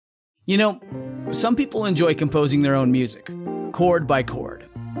You know, some people enjoy composing their own music, chord by chord,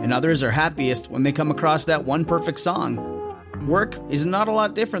 and others are happiest when they come across that one perfect song. Work is not a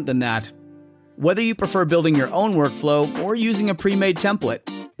lot different than that. Whether you prefer building your own workflow or using a pre-made template,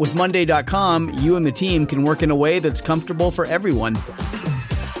 with Monday.com, you and the team can work in a way that's comfortable for everyone.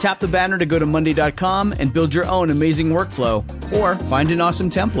 Tap the banner to go to Monday.com and build your own amazing workflow, or find an awesome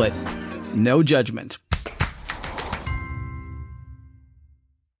template. No judgment.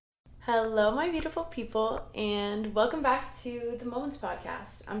 Hello, my beautiful people, and welcome back to the Moments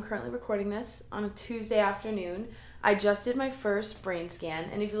Podcast. I'm currently recording this on a Tuesday afternoon. I just did my first brain scan,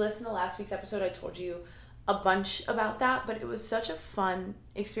 and if you listen to last week's episode, I told you a bunch about that, but it was such a fun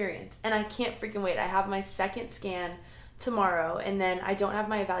experience, and I can't freaking wait. I have my second scan tomorrow, and then I don't have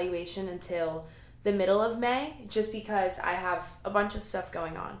my evaluation until the middle of May, just because I have a bunch of stuff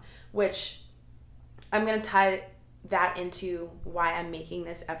going on, which I'm going to tie that into why I'm making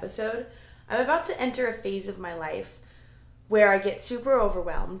this episode. I'm about to enter a phase of my life where I get super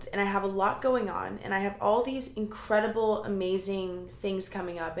overwhelmed and I have a lot going on, and I have all these incredible, amazing things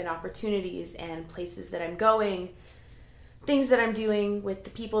coming up and opportunities and places that I'm going, things that I'm doing with the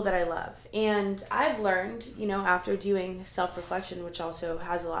people that I love. And I've learned, after doing self-reflection, which also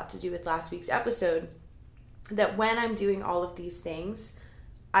has a lot to do with last week's episode, that when I'm doing all of these things,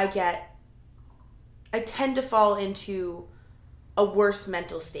 I tend to fall into a worse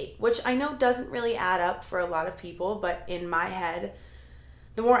mental state, which I know doesn't really add up for a lot of people, but in my head,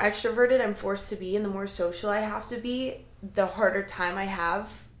 the more extroverted I'm forced to be and the more social I have to be, the harder time I have.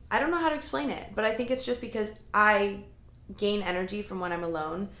 I don't know how to explain it, but I think it's just because I gain energy from when I'm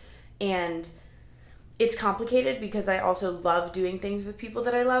alone, and it's complicated because I also love doing things with people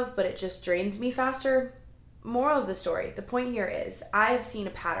that I love, but it just drains me faster. Moral of the story, the point here is I have seen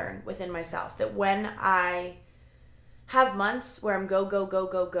a pattern within myself that when I have months where I'm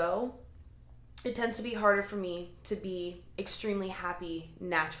go, it tends to be harder for me to be extremely happy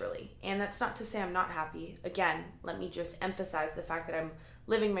naturally. And that's not to say I'm not happy. Again, let me just emphasize the fact that I'm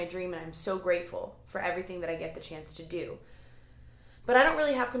living my dream and I'm so grateful for everything that I get the chance to do. But I don't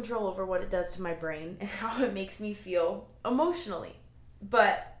really have control over what it does to my brain and how it makes me feel emotionally.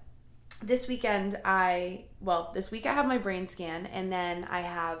 But this week I have my brain scan, and then I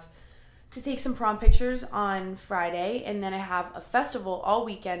have to take some prom pictures on Friday, and then I have a festival all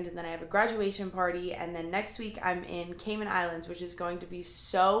weekend, and then I have a graduation party, and then next week I'm in Cayman Islands, which is going to be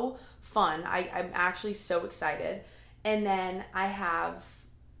so fun. I'm actually so excited. And then I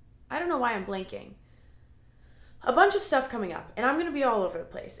don't know why I'm blanking, a bunch of stuff coming up, and I'm going to be all over the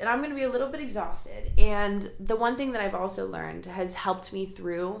place, and I'm going to be a little bit exhausted. And the one thing that I've also learned has helped me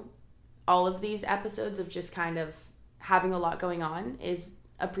through all of these episodes of just kind of having a lot going on is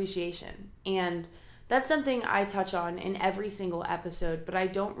appreciation. And that's something I touch on in every single episode, but I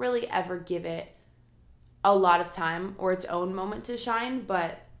don't really ever give it a lot of time or its own moment to shine.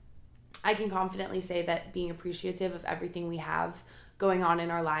 But I can confidently say that being appreciative of everything we have going on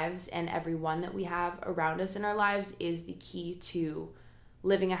in our lives and everyone that we have around us in our lives is the key to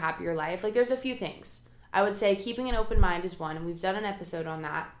living a happier life. Like, there's a few things. I would say keeping an open mind is one, and we've done an episode on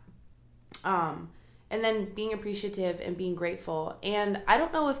that. And then being appreciative and being grateful. And I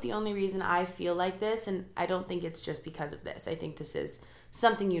don't know if the only reason I feel like this, and I don't think it's just because of this, I think this is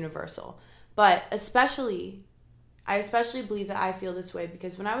something universal, but I especially believe that I feel this way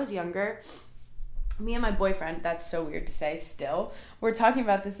because when I was younger, me and my boyfriend, that's so weird to say still, we're talking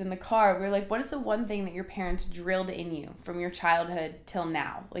about this in the car. We're like, what is the one thing that your parents drilled in you from your childhood till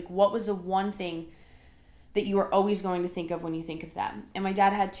now? Like, what was the one thing that you are always going to think of when you think of them? And my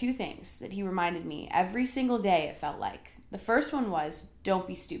dad had two things that he reminded me every single day, it felt like. The first one was, don't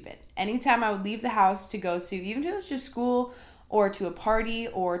be stupid. Anytime I would leave the house to go to, even if it was just school or to a party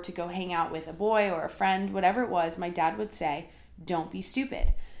or to go hang out with a boy or a friend, whatever it was, my dad would say, don't be stupid.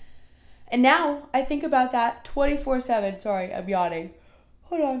 And now I think about that 24/7. Sorry, I'm yawning.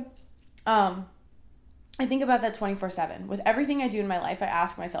 Hold on. I think about that 24/7. With everything I do in my life, I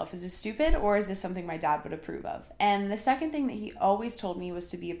ask myself, is this stupid or is this something my dad would approve of? And the second thing that he always told me was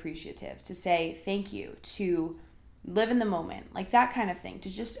to be appreciative, to say thank you, to live in the moment, like that kind of thing, to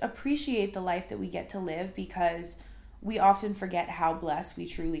just appreciate the life that we get to live, because we often forget how blessed we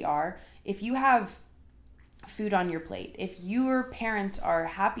truly are. If you have food on your plate, if your parents are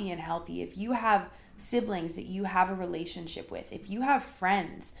happy and healthy, if you have siblings that you have a relationship with, if you have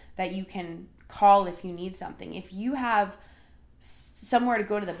friends that you can call if you need something, if you have somewhere to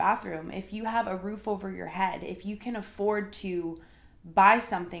go to the bathroom, if you have a roof over your head, if you can afford to buy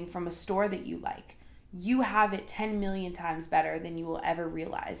something from a store that you like, you have it 10 million times better than you will ever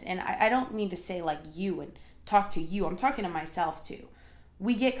realize. And I don't mean to say like you and talk to you. I'm talking to myself too.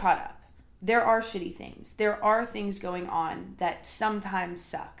 We get caught up There are shitty things. There are things going on that sometimes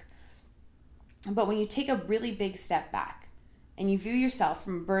suck. But when you take a really big step back and you view yourself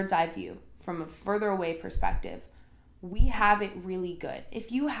from a bird's eye view, from a further away perspective, we have it really good.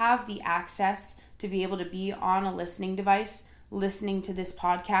 If you have the access to be able to be on a listening device, listening to this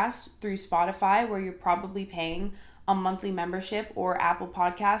podcast through Spotify, where you're probably paying a monthly membership, or Apple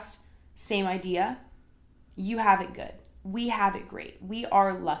Podcasts, same idea, you have it good. We have it great. We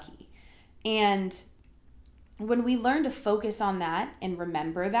are lucky. And when we learn to focus on that and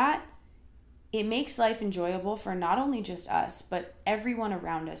remember that, it makes life enjoyable for not only just us, but everyone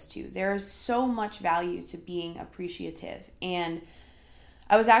around us too. There is so much value to being appreciative. And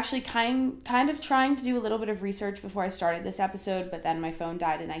I was actually kind of trying to do a little bit of research before I started this episode, but then my phone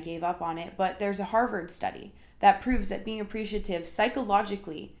died and I gave up on it. But there's a Harvard study that proves that being appreciative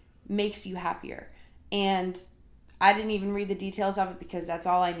psychologically makes you happier. And I didn't even read the details of it because that's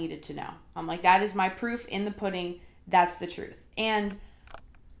all I needed to know. I'm like, that is my proof in the pudding. That's the truth. And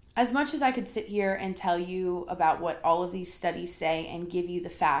as much as I could sit here and tell you about what all of these studies say and give you the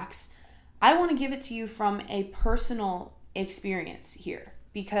facts, I want to give it to you from a personal experience here.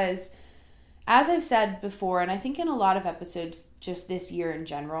 Because as I've said before, and I think in a lot of episodes just this year in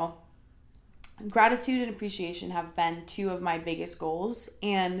general, gratitude and appreciation have been two of my biggest goals.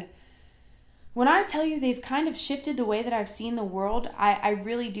 And when I tell you they've kind of shifted the way that I've seen the world, I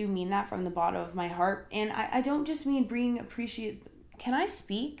really do mean that from the bottom of my heart. And I don't just mean being appreciative. Can I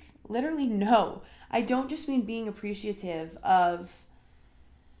speak? Literally, no. I don't just mean being appreciative of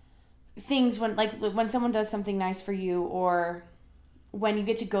things when someone does something nice for you, or when you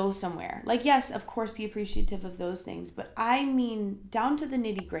get to go somewhere. Like, yes, of course, be appreciative of those things. But I mean down to the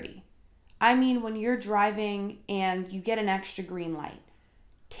nitty gritty. I mean when you're driving and you get an extra green light.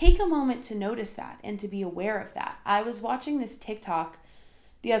 Take a moment to notice that and to be aware of that. I was watching this TikTok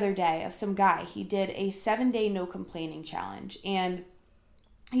the other day of some guy. He did a 7-day no complaining challenge. And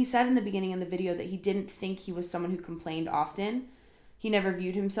he said in the beginning of the video that he didn't think he was someone who complained often. He never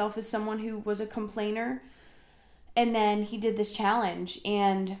viewed himself as someone who was a complainer. And then he did this challenge.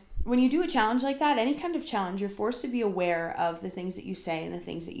 And when you do a challenge like that, any kind of challenge, you're forced to be aware of the things that you say and the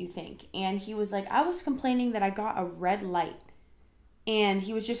things that you think. And he was like, I was complaining that I got a red light. And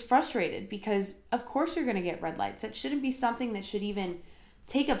he was just frustrated because, of course, you're going to get red lights. That shouldn't be something that should even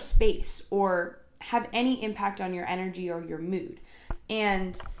take up space or have any impact on your energy or your mood.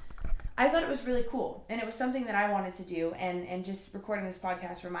 And I thought it was really cool. And it was something that I wanted to do. And just recording this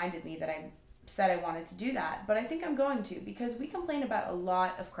podcast reminded me that I said I wanted to do that. But I think I'm going to, because we complain about a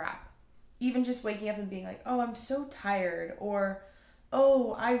lot of crap. Even just waking up and being like, oh, I'm so tired, or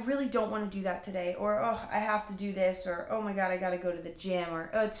oh, I really don't want to do that today, or oh, I have to do this, or oh my God, I got to go to the gym, or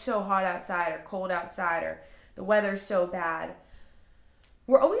oh, it's so hot outside, or cold outside, or the weather's so bad.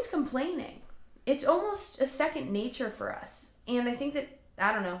 We're always complaining. It's almost a second nature for us. And I think that,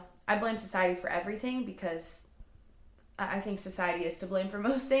 I don't know, I blame society for everything, because I think society is to blame for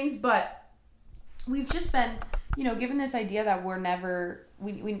most things, but we've just been, given this idea that we're never,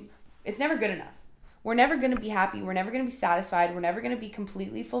 it's never good enough. We're never going to be happy. We're never going to be satisfied. We're never going to be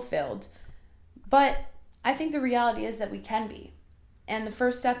completely fulfilled. But I think the reality is that we can be. And the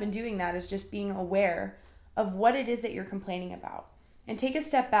first step in doing that is just being aware of what it is that you're complaining about. And take a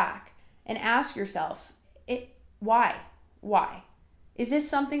step back and ask yourself, why? Why? Is this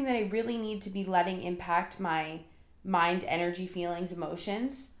something that I really need to be letting impact my mind, energy, feelings,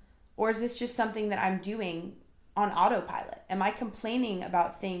 emotions? Or is this just something that I'm doing on autopilot? Am I complaining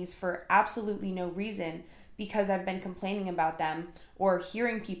about things for absolutely no reason because I've been complaining about them or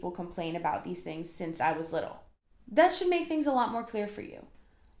hearing people complain about these things since I was little? That should make things a lot more clear for you.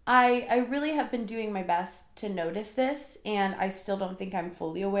 I really have been doing my best to notice this, and I still don't think I'm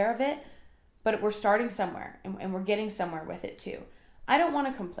fully aware of it, but we're starting somewhere, and we're getting somewhere with it too. I don't want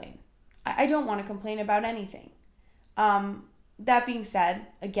to complain. I don't want to complain about anything. That being said,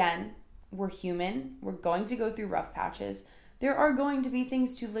 again, we're human. We're going to go through rough patches. There are going to be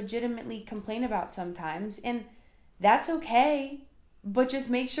things to legitimately complain about sometimes, and that's okay. But just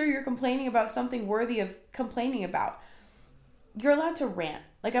make sure you're complaining about something worthy of complaining about. You're allowed to rant.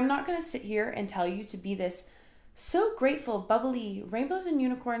 Like, I'm not going to sit here and tell you to be this so grateful, bubbly, rainbows and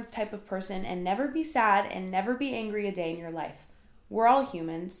unicorns type of person and never be sad and never be angry a day in your life. We're all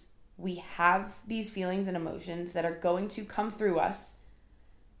humans. We have these feelings and emotions that are going to come through us.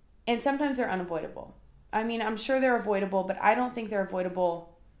 And sometimes they're unavoidable. I mean, I'm sure they're avoidable, but I don't think they're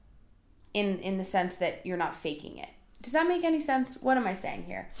avoidable in the sense that you're not faking it. Does that make any sense? What am I saying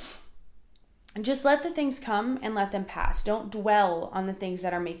here? Just let the things come and let them pass. Don't dwell on the things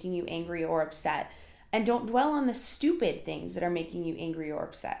that are making you angry or upset. And don't dwell on the stupid things that are making you angry or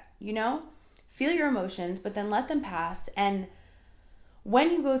upset. feel your emotions, but then let them pass. And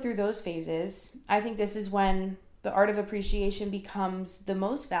when you go through those phases, I think this is when the art of appreciation becomes the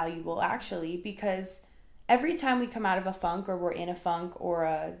most valuable, actually, because every time we come out of a funk, or we're in a funk or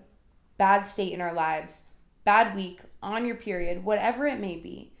a bad state in our lives, bad week, on your period, whatever it may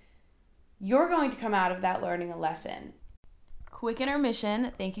be, you're going to come out of that learning a lesson. Quick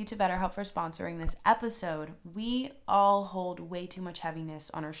intermission. Thank you to BetterHelp for sponsoring this episode. We all hold way too much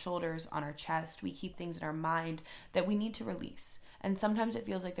heaviness on our shoulders, on our chest. We keep things in our mind that we need to release. And sometimes it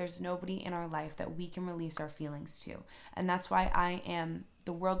feels like there's nobody in our life that we can release our feelings to. And that's why I am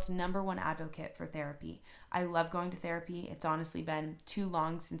the world's #1 advocate for therapy. I love going to therapy. It's honestly been too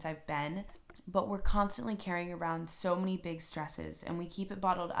long since I've been. But we're constantly carrying around so many big stresses, and we keep it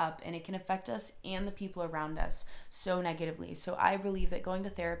bottled up, and it can affect us and the people around us so negatively. So I believe that going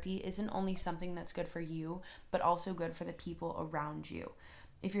to therapy isn't only something that's good for you, but also good for the people around you.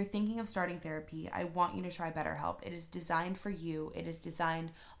 If you're thinking of starting therapy, I want you to try BetterHelp. It is designed for you. It is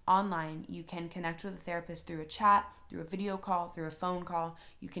designed online. You can connect with a therapist through a chat, through a video call, through a phone call.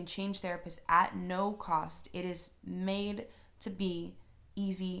 You can change therapists at no cost. It is made to be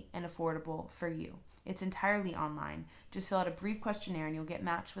easy and affordable for you. It's entirely online. Just fill out a brief questionnaire and you'll get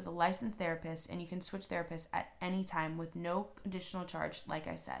matched with a licensed therapist, and you can switch therapists at any time with no additional charge, like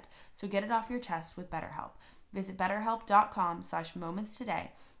I said. So get it off your chest with BetterHelp. Visit betterhelp.com/moments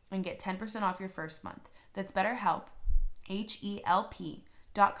today and get 10% off your first month. That's BetterHelp,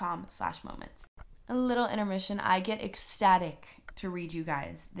 HELP.com/moments. A little intermission. I get ecstatic to read you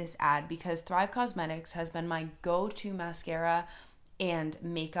guys this ad because Thrive Causemetics has been my go-to mascara and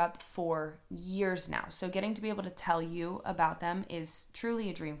makeup for years now. So getting to be able to tell you about them is truly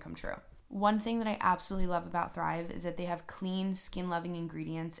a dream come true. One thing that I absolutely love about Thrive is that they have clean, skin-loving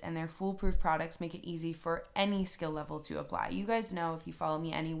ingredients, and their foolproof products make it easy for any skill level to apply. You guys know, if you follow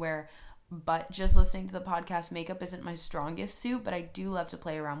me anywhere but just listening to the podcast, makeup isn't my strongest suit, but I do love to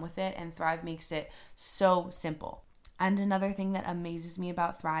play around with it, and Thrive makes it so simple. And another thing that amazes me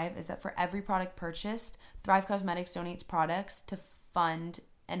about Thrive is that for every product purchased, Thrive Causemetics donates products to fund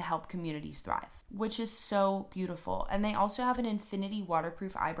and help communities thrive, which is so beautiful. And they also have an infinity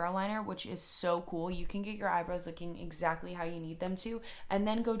waterproof eyebrow liner, which is so cool. You can get your eyebrows looking exactly how you need them to, and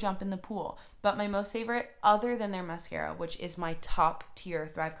then go jump in the pool. But my most favorite, other than their mascara, which is my top tier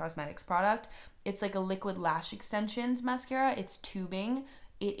Thrive Causemetics product, it's like a liquid lash extensions mascara. It's tubing.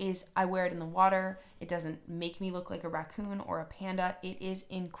 I wear it in the water. It doesn't make me look like a raccoon or a panda. It is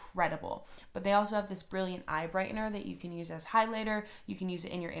incredible. But they also have this brilliant eye brightener that you can use as highlighter. You can use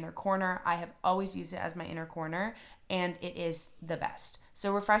it in your inner corner. I have always used it as my inner corner, and it is the best.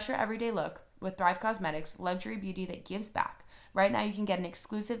 So refresh your everyday look with Thrive Causemetics, luxury beauty that gives back. Right now you can get an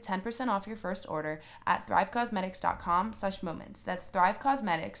exclusive 10% off your first order at thrivecausemetics.com/moments. That's Thrive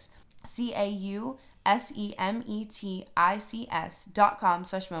Causemetics,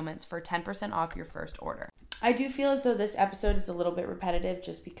 CAUSEMETICS.com/moments for 10% off your first order. I do feel as though this episode is a little bit repetitive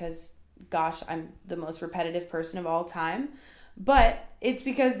just because, gosh, I'm the most repetitive person of all time. But it's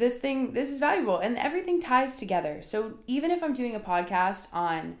because this is valuable and everything ties together. So even if I'm doing a podcast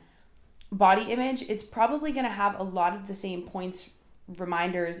on body image, it's probably going to have a lot of the same points,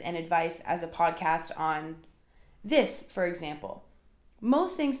 reminders, and advice as a podcast on this, for example.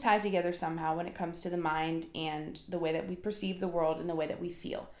 Most things tie together somehow when it comes to the mind and the way that we perceive the world and the way that we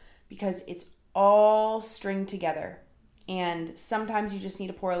feel, because it's all stringed together. And sometimes you just need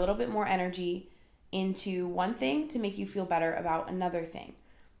to pour a little bit more energy into one thing to make you feel better about another thing,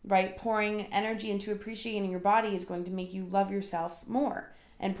 right? Pouring energy into appreciating your body is going to make you love yourself more.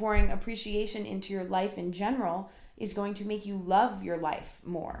 And pouring appreciation into your life in general is going to make you love your life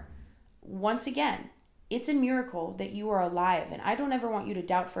more. Once again, it's a miracle that you are alive, and I don't ever want you to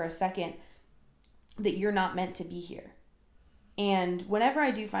doubt for a second that you're not meant to be here. And whenever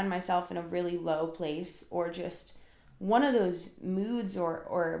I do find myself in a really low place, or just one of those moods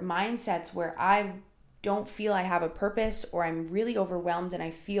or mindsets where I don't feel I have a purpose, or I'm really overwhelmed and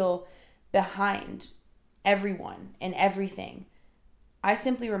I feel behind everyone and everything, I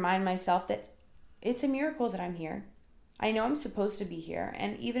simply remind myself that it's a miracle that I'm here. I know I'm supposed to be here.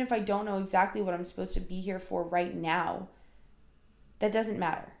 And even if I don't know exactly what I'm supposed to be here for right now, that doesn't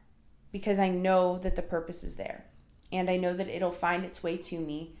matter, because I know that the purpose is there. And I know that it'll find its way to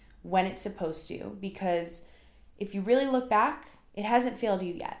me when it's supposed to, because if you really look back, it hasn't failed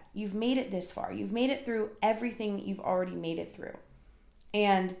you yet. You've made it this far. You've made it through everything that you've already made it through.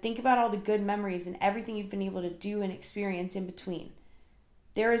 And think about all the good memories and everything you've been able to do and experience in between.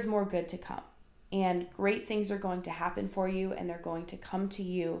 There is more good to come. And great things are going to happen for you, and they're going to come to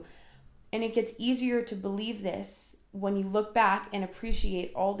you. And it gets easier to believe this when you look back and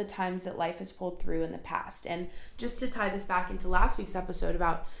appreciate all the times that life has pulled through in the past. And just to tie this back into last week's episode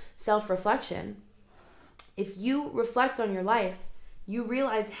about self-reflection, if you reflect on your life, you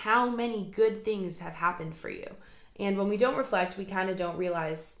realize how many good things have happened for you. And when we don't reflect, we kind of don't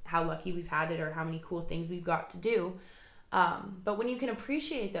realize how lucky we've had it or how many cool things we've got to do. But when you can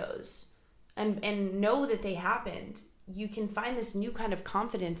appreciate those and know that they happened, you can find this new kind of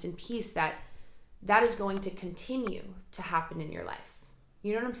confidence and peace that is going to continue to happen in your life.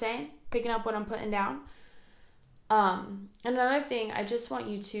 You know what I'm saying? Picking up what I'm putting down. Another thing, I want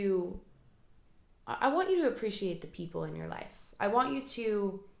you to appreciate the people in your life. I want you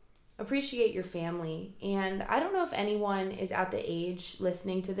to appreciate your family. And I don't know if anyone is at the age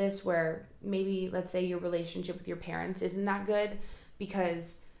listening to this where maybe, let's say, your relationship with your parents isn't that good,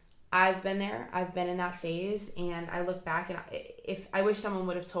 because I've been there. I've been in that phase, and I look back and if I wish someone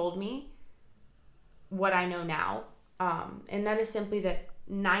would have told me what I know now. And that is simply that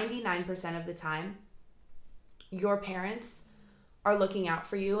 99% of the time, your parents are looking out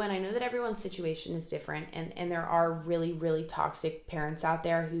for you. And I know that everyone's situation is different, and there are really, really toxic parents out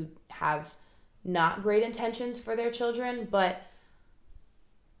there who have not great intentions for their children, but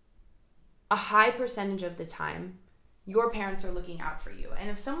a high percentage of the time, your parents are looking out for you. And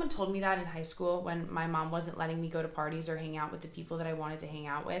if someone told me that in high school when my mom wasn't letting me go to parties or hang out with the people that I wanted to hang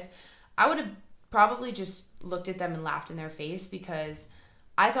out with, I would have probably just looked at them and laughed in their face, because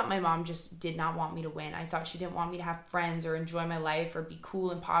I thought my mom just did not want me to win. I thought she didn't want me to have friends or enjoy my life or be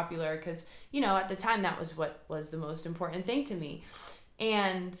cool and popular, because, at the time that was what was the most important thing to me.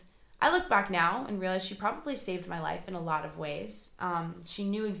 And I look back now and realize she probably saved my life in a lot of ways. She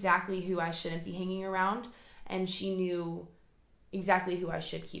knew exactly who I shouldn't be hanging around, and she knew exactly who I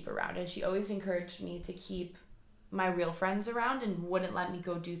should keep around. And she always encouraged me to keep my real friends around and wouldn't let me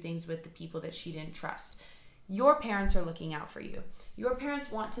go do things with the people that she didn't trust. Your parents are looking out for you. Your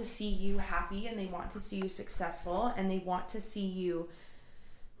parents want to see you happy, and they want to see you successful, and they want to see you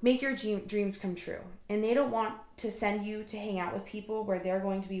make your dreams come true. And they don't want to send you to hang out with people where they're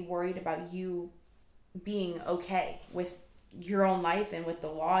going to be worried about you being okay with your own life and with the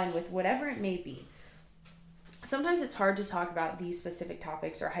law and with whatever it may be. Sometimes it's hard to talk about these specific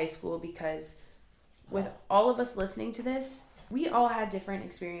topics or high school, because with all of us listening to this, we all had different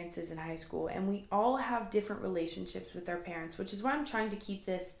experiences in high school, and we all have different relationships with our parents, which is why I'm trying to keep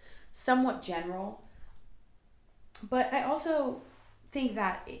this somewhat general. But I also think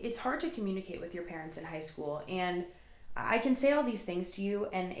that it's hard to communicate with your parents in high school, and I can say all these things to you,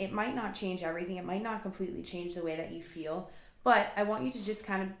 and it might not change everything. It might not completely change the way that you feel, but I want you to just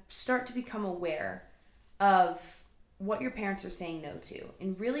kind of start to become aware of what your parents are saying no to,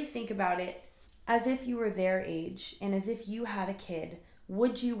 and really think about it as if you were their age, and as if you had a kid.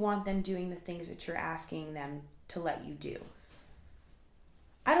 Would you want them doing the things that you're asking them to let you do?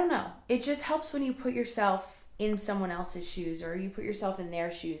 I don't know. It just helps when you put yourself in someone else's shoes, or you put yourself in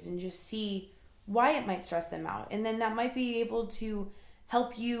their shoes, and just see why it might stress them out. And then that might be able to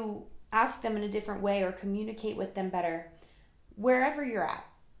help you ask them in a different way or communicate with them better. Wherever you're at,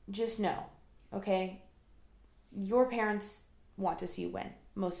 just know, okay, your parents want to see you win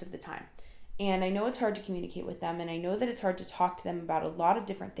most of the time. And I know it's hard to communicate with them, and I know that it's hard to talk to them about a lot of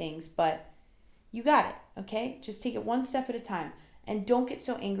different things, but you got it, okay? Just take it one step at a time, and don't get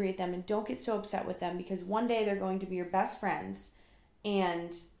so angry at them, and don't get so upset with them, because one day they're going to be your best friends,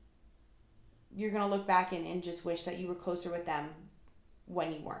 and you're going to look back and just wish that you were closer with them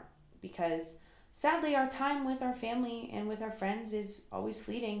when you weren't. Because sadly, our time with our family and with our friends is always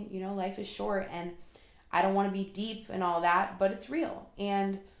fleeting. Life is short, and I don't want to be deep and all that, but it's real.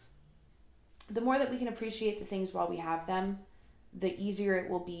 And the more that we can appreciate the things while we have them, the easier it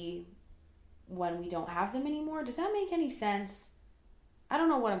will be when we don't have them anymore. Does that make any sense? I don't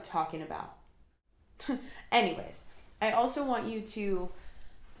know what I'm talking about. Anyways, I also want you to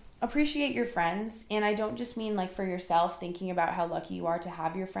appreciate your friends. And I don't just mean like for yourself, thinking about how lucky you are to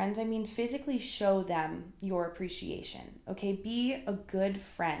have your friends. I mean, physically show them your appreciation. Okay, be a good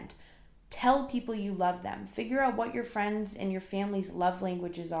friend. Tell people you love them. Figure out what your friends and your family's love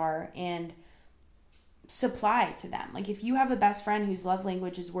languages are, and supply to them. Like, if you have a best friend whose love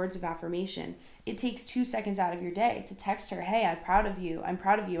language is words of affirmation, it takes 2 seconds out of your day to text her, hey, I'm proud of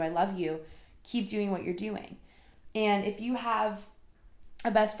you, I love you, keep doing what you're doing. And if you have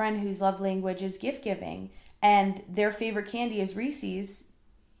a best friend whose love language is gift giving and their favorite candy is Reese's,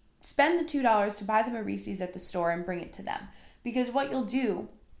 spend the $2 to buy them a Reese's at the store and bring it to them. Because what you'll do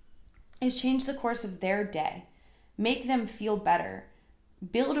is change the course of their day, make them feel better,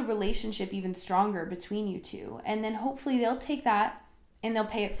 build a relationship even stronger between you two, and then hopefully they'll take that and they'll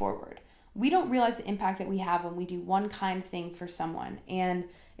pay it forward. we don't realize the impact that we have when we do one kind thing for someone. And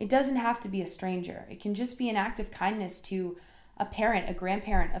it doesn't have to be a stranger. It can just be an act of kindness to a parent, a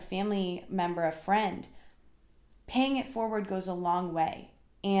grandparent, a family member, a friend. Paying it forward goes a long way.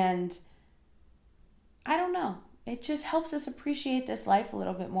 And I don't know. It just helps us appreciate this life a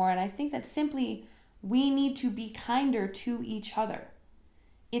little bit more. And I think that simply we need to be kinder to each other.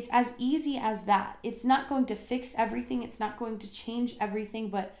 It's as easy as that. It's not going to fix everything. It's not going to change everything,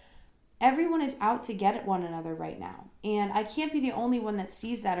 but everyone is out to get at one another right now. And I can't be the only one that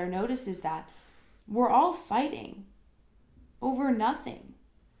sees that or notices that. We're all fighting over nothing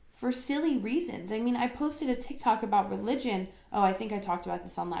for silly reasons. I mean, I posted a TikTok about religion. Oh, I think I talked about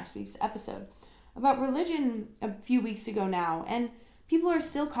this on last week's episode. About religion a few weeks ago now. And people are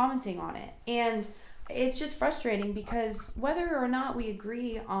still commenting on it. And it's just frustrating because whether or not we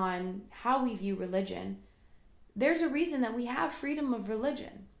agree on how we view religion, there's a reason that we have freedom of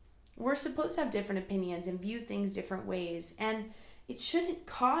religion. We're supposed to have different opinions and view things different ways. And it shouldn't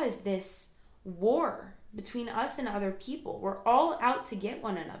cause this war between us and other people. We're all out to get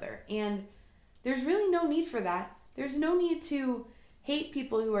one another. And there's really no need for that. There's no need to hate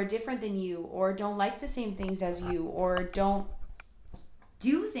people who are different than you or don't like the same things as you or don't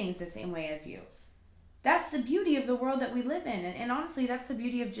do things the same way as you. That's the beauty of the world that we live in. And honestly, that's the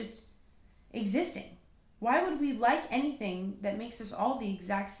beauty of just existing. Why would we like anything that makes us all the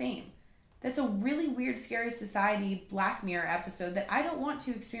exact same? That's a really weird, scary society Black Mirror episode that I don't want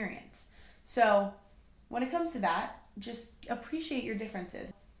to experience. So when it comes to that, just appreciate your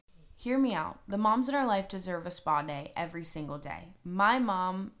differences. Hear me out. The moms in our life deserve a spa day every single day. My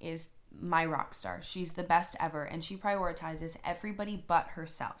mom is my rock star. She's the best ever, and she prioritizes everybody but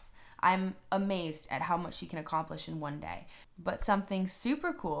herself. I'm amazed at how much she can accomplish in one day. But something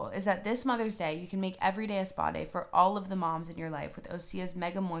super cool is that this Mother's Day, you can make every day a spa day for all of the moms in your life with Osea's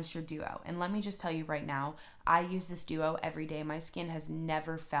Mega Moisture Duo. And let me just tell you right now, I use this duo every day. My skin has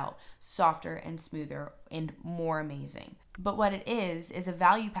never felt softer and smoother and more amazing. But what it is a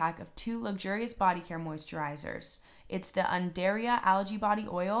value pack of 2 luxurious body care moisturizers. It's the Undaria Algae Body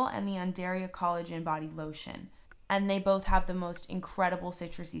Oil and the Undaria Collagen Body Lotion. And they both have the most incredible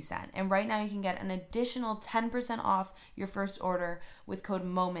citrusy scent. And right now you can get an additional 10% off your first order with code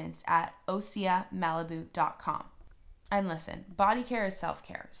MOMENTS at OseaMalibu.com. And listen, body care is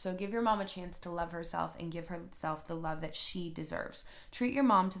self-care. So give your mom a chance to love herself and give herself the love that she deserves. Treat your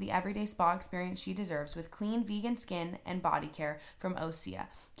mom to the everyday spa experience she deserves with clean vegan skin and body care from Osea.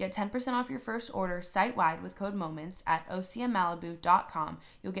 Get 10% off your first order site-wide with code MOMENTS at OseaMalibu.com.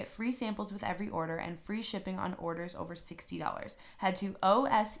 You'll get free samples with every order and free shipping on orders over $60. Head to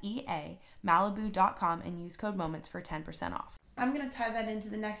OseaMalibu.com and use code MOMENTS for 10% off. I'm going to tie that into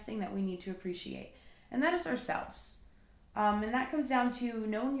the next thing that we need to appreciate, and that is ourselves. And that comes down to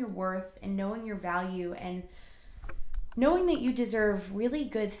knowing your worth and knowing your value and knowing that you deserve really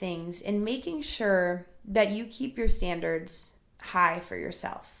good things and making sure that you keep your standards high for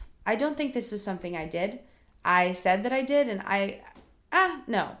yourself. I don't think this was something I did. I said that I did, and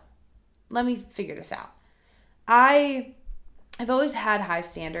no. Let me figure this out. I've always had high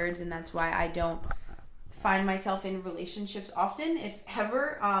standards, and that's why I don't find myself in relationships often, if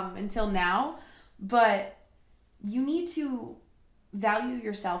ever, until now. But you need to value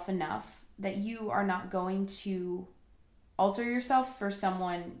yourself enough that you are not going to alter yourself for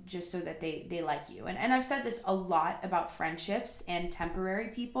someone just so that they like you. And I've said this a lot about friendships and temporary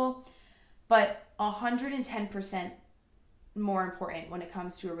people, but 110% more important when it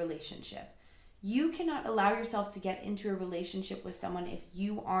comes to a relationship. You cannot allow yourself to get into a relationship with someone if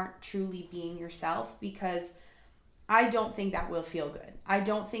you aren't truly being yourself, because I don't think that will feel good. I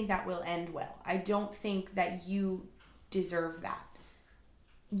don't think that will end well. I don't think that you deserve that.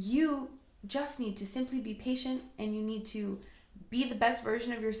 You just need to simply be patient, and you need to be the best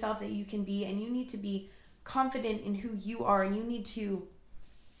version of yourself that you can be, and you need to be confident in who you are, and you need to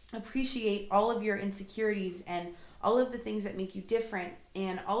appreciate all of your insecurities and all of the things that make you different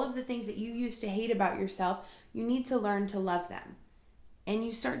and all of the things that you used to hate about yourself. You need to learn to love them. And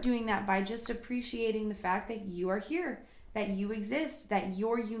you start doing that by just appreciating the fact that you are here, that you exist, that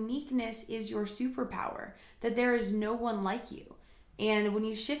your uniqueness is your superpower, that there is no one like you. And when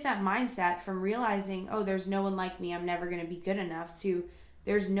you shift that mindset from realizing, oh, there's no one like me, I'm never going to be good enough, to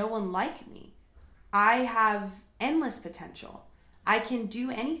there's no one like me, I have endless potential. I can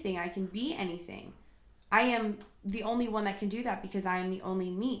do anything. I can be anything. I am the only one that can do that because I am the only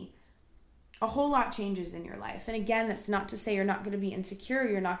me. A whole lot changes in your life. And again, that's not to say you're not going to be insecure.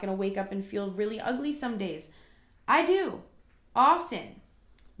 You're not going to wake up and feel really ugly some days. I do, often.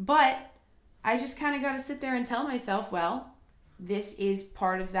 But I just kind of got to sit there and tell myself, well, this is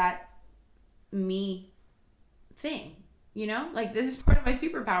part of that me thing, you know? Like, this is part of my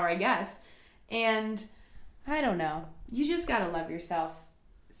superpower, I guess. And I don't know. You just gotta love yourself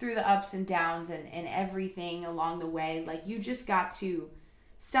through the ups and downs and everything along the way. Like, you just got to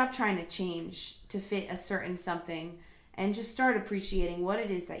stop trying to change to fit a certain something and just start appreciating what it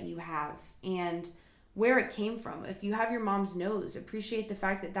is that you have and where it came from. If you have your mom's nose, appreciate the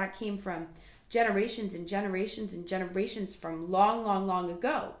fact that that came from generations and generations and generations from long, long, long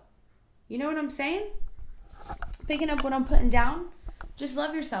ago. You know what I'm saying? Picking up what I'm putting down. Just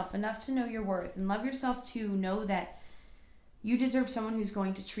love yourself enough to know your worth, and love yourself to know that you deserve someone who's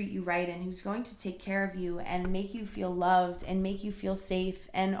going to treat you right and who's going to take care of you and make you feel loved and make you feel safe.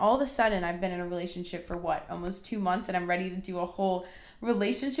 And all of a sudden, I've been in a relationship for almost 2 months, and I'm ready to do a whole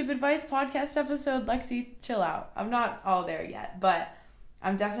relationship advice podcast episode. Lexi, chill out. I'm not all there yet, but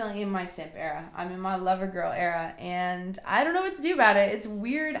I'm definitely in my simp era. I'm in my lover girl era, and I don't know what to do about it. It's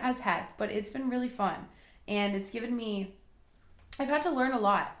weird as heck, but it's been really fun. And it's given me, I've had to learn a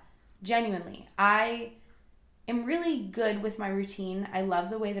lot, genuinely. I am really good with my routine. I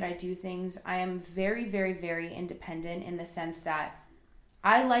love the way that I do things. I am very, very, very independent in the sense that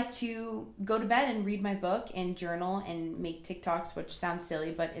I like to go to bed and read my book and journal and make TikToks, which sounds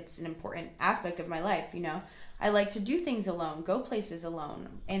silly, but it's an important aspect of my life, you know. I like to do things alone, go places alone.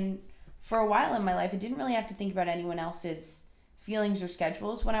 And for a while in my life, I didn't really have to think about anyone else's feelings or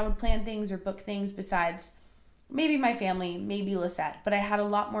schedules when I would plan things or book things, besides maybe my family, maybe Lisette. But I had a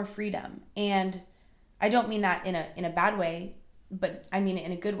lot more freedom. And I don't mean that in a bad way, but I mean it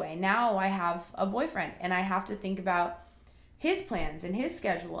in a good way. Now I have a boyfriend, and I have to think about his plans and his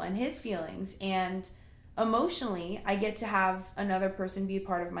schedule and his feelings. And emotionally, I get to have another person be a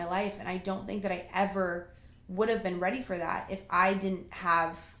part of my life. And I don't think that I ever would have been ready for that if I didn't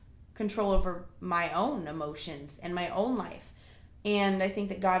have control over my own emotions and my own life. And I think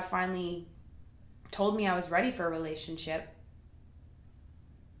that God finally told me I was ready for a relationship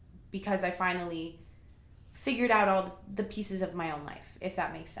because I finally figured out all the pieces of my own life, if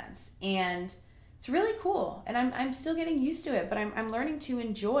that makes sense. And it's really cool. And I'm still getting used to it, but I'm learning to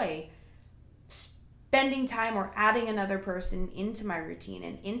enjoy spending time or adding another person into my routine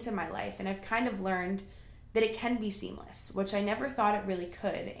and into my life. And I've kind of learned that it can be seamless, which I never thought it really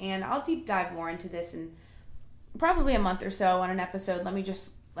could. And I'll deep dive more into this in probably a month or so on an episode. Let me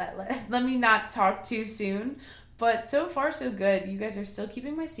just let me not talk too soon. But so far so good. You guys are still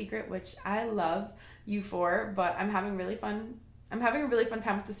keeping my secret, which I love you for. But I'm having a really fun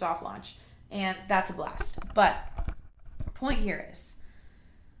time with the soft launch, and that's a blast. But point here is,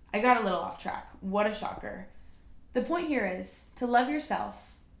 I got a little off track. What a shocker. The point here is to love yourself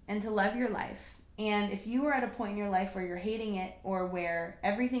and to love your life. And if you are at a point in your life where you're hating it, or where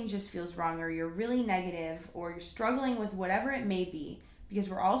everything just feels wrong, or you're really negative, or you're struggling with whatever it may be, because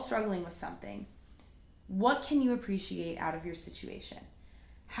we're all struggling with something, what can you appreciate out of your situation?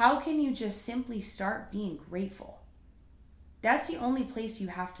 How can you just simply start being grateful? That's the only place you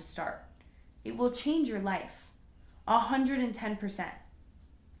have to start. It will change your life 110%.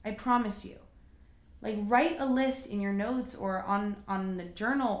 I promise you. Like, write a list in your notes or on the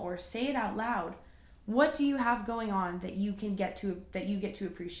journal, or say it out loud. What do you have going on that you get to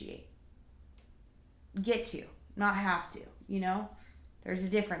appreciate? Get to, not have to, you know? There's a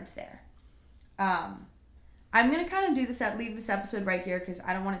difference there. I'm going to kind of leave this episode right here because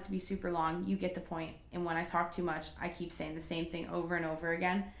I don't want it to be super long. You get the point. And when I talk too much, I keep saying the same thing over and over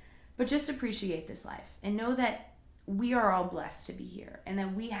again. But just appreciate this life and know that we are all blessed to be here, and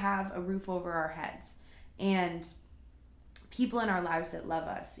that we have a roof over our heads and people in our lives that love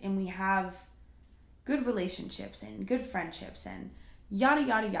us, and we have good relationships and good friendships and yada,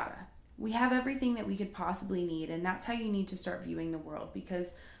 yada, yada. We have everything that we could possibly need, and that's how you need to start viewing the world,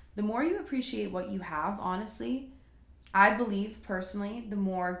 because the more you appreciate what you have, honestly, I believe personally, the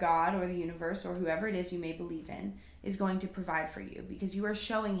more God or the universe or whoever it is you may believe in is going to provide for you, because you are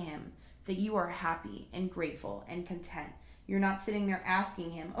showing him that you are happy and grateful and content. You're not sitting there asking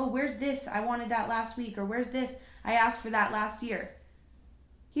him, oh, where's this? I wanted that last week. Or where's this? I asked for that last year.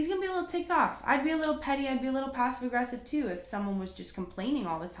 He's going to be a little ticked off. I'd be a little petty. I'd be a little passive aggressive too if someone was just complaining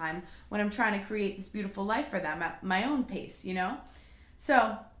all the time when I'm trying to create this beautiful life for them at my own pace, you know?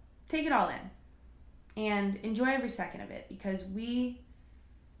 So take it all in and enjoy every second of it, because we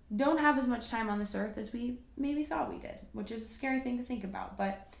don't have as much time on this earth as we maybe thought we did, which is a scary thing to think about,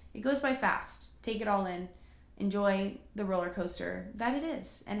 but it goes by fast. Take it all in. Enjoy the roller coaster that it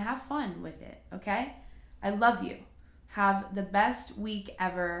is, and have fun with it, okay? I love you. Have the best week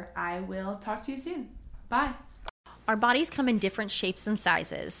ever. I will talk to you soon. Bye. Our bodies come in different shapes and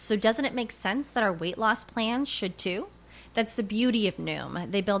sizes, so doesn't it make sense that our weight loss plans should too? That's the beauty of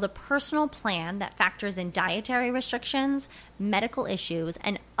Noom. They build a personal plan that factors in dietary restrictions, medical issues,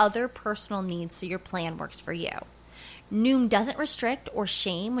 and other personal needs so your plan works for you. Noom doesn't restrict or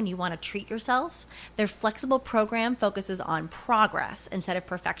shame when you want to treat yourself. Their flexible program focuses on progress instead of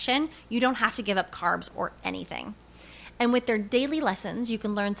perfection. You don't have to give up carbs or anything. And with their daily lessons, you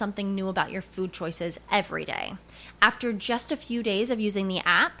can learn something new about your food choices every day. After just a few days of using the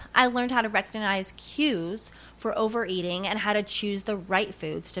app, I learned how to recognize cues for overeating and how to choose the right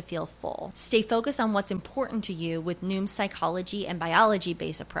foods to feel full. Stay focused on what's important to you with Noom's psychology and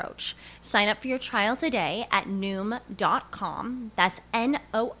biology-based approach. Sign up for your trial today at Noom.com. That's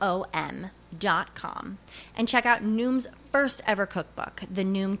Noom.com. And check out Noom's first ever cookbook, The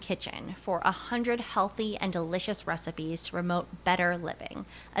Noom Kitchen, for 100 healthy and delicious recipes to promote better living.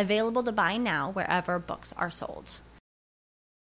 Available to buy now wherever books are sold.